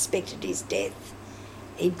suspected his death.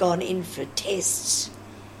 He'd gone in for tests,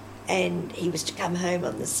 and he was to come home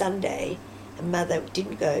on the Sunday, and Mother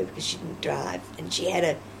didn't go because she didn't drive, and she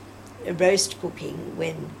had a roast cooking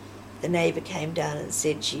when the neighbour came down and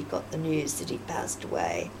said she got the news that he'd passed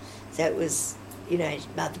away. So it was,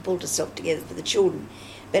 Mother pulled herself together for the children.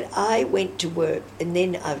 But I went to work, and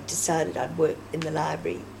then I decided I'd work in the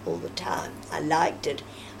library all the time. I liked it.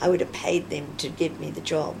 I would have paid them to give me the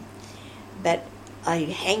job. But I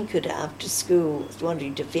hankered after school,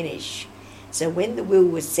 wanting to finish. So when the will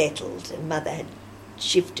was settled and Mother had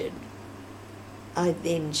shifted,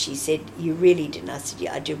 she said, "You really didn't?" I said,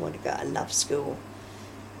 "Yeah, I do want to go. I love school."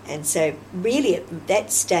 And so really at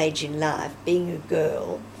that stage in life, being a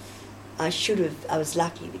girl, I was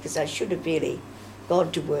lucky because I should have really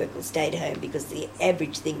gone to work or stayed home, because the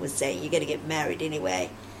average thing was saying you're going to get married anyway,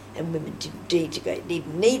 and women didn't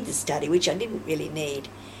need the study, which I didn't really need.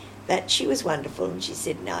 But she was wonderful, and she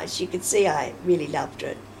said no. She could see I really loved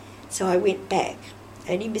it. So I went back.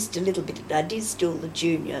 I only missed a little bit. I did still the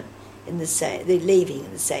junior they're leaving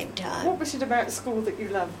at the same time. What was it about school that you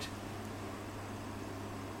loved?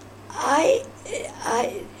 I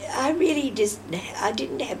really I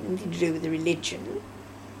didn't have anything to do with the religion,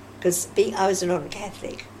 because I was a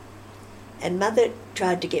non-Catholic, and Mother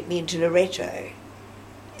tried to get me into Loreto,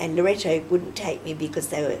 and Loreto wouldn't take me because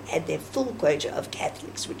they had their full quota of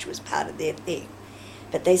Catholics, which was part of their thing.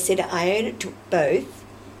 But they said Iona took both,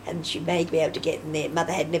 and she may be able to get in there.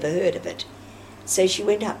 Mother had never heard of it. So she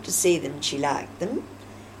went up to see them, and she liked them,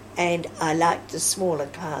 and I liked the smaller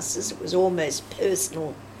classes. It was almost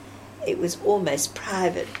personal. It was almost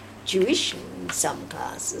private tuition in some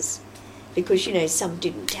classes, because, some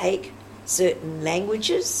didn't take certain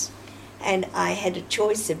languages, and I had a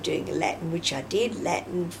choice of doing Latin, which I did,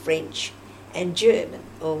 Latin, French, and German,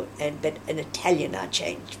 but an Italian I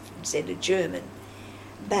changed instead of German.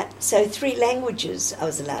 But so 3 languages I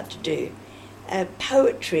was allowed to do.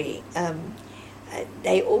 Poetry,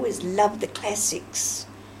 they always loved the classics,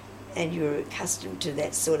 and you were accustomed to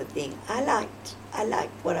that sort of thing. I liked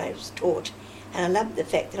what I was taught, and I loved the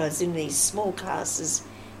fact that I was in these small classes,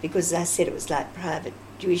 because, as I said, it was like private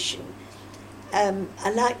tuition.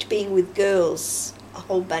 I liked being with girls, a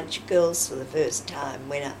whole bunch of girls for the first time,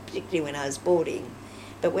 particularly when I was boarding.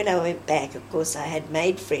 But when I went back, of course, I had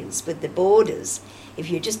made friends with the boarders. If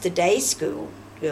you're just a day school,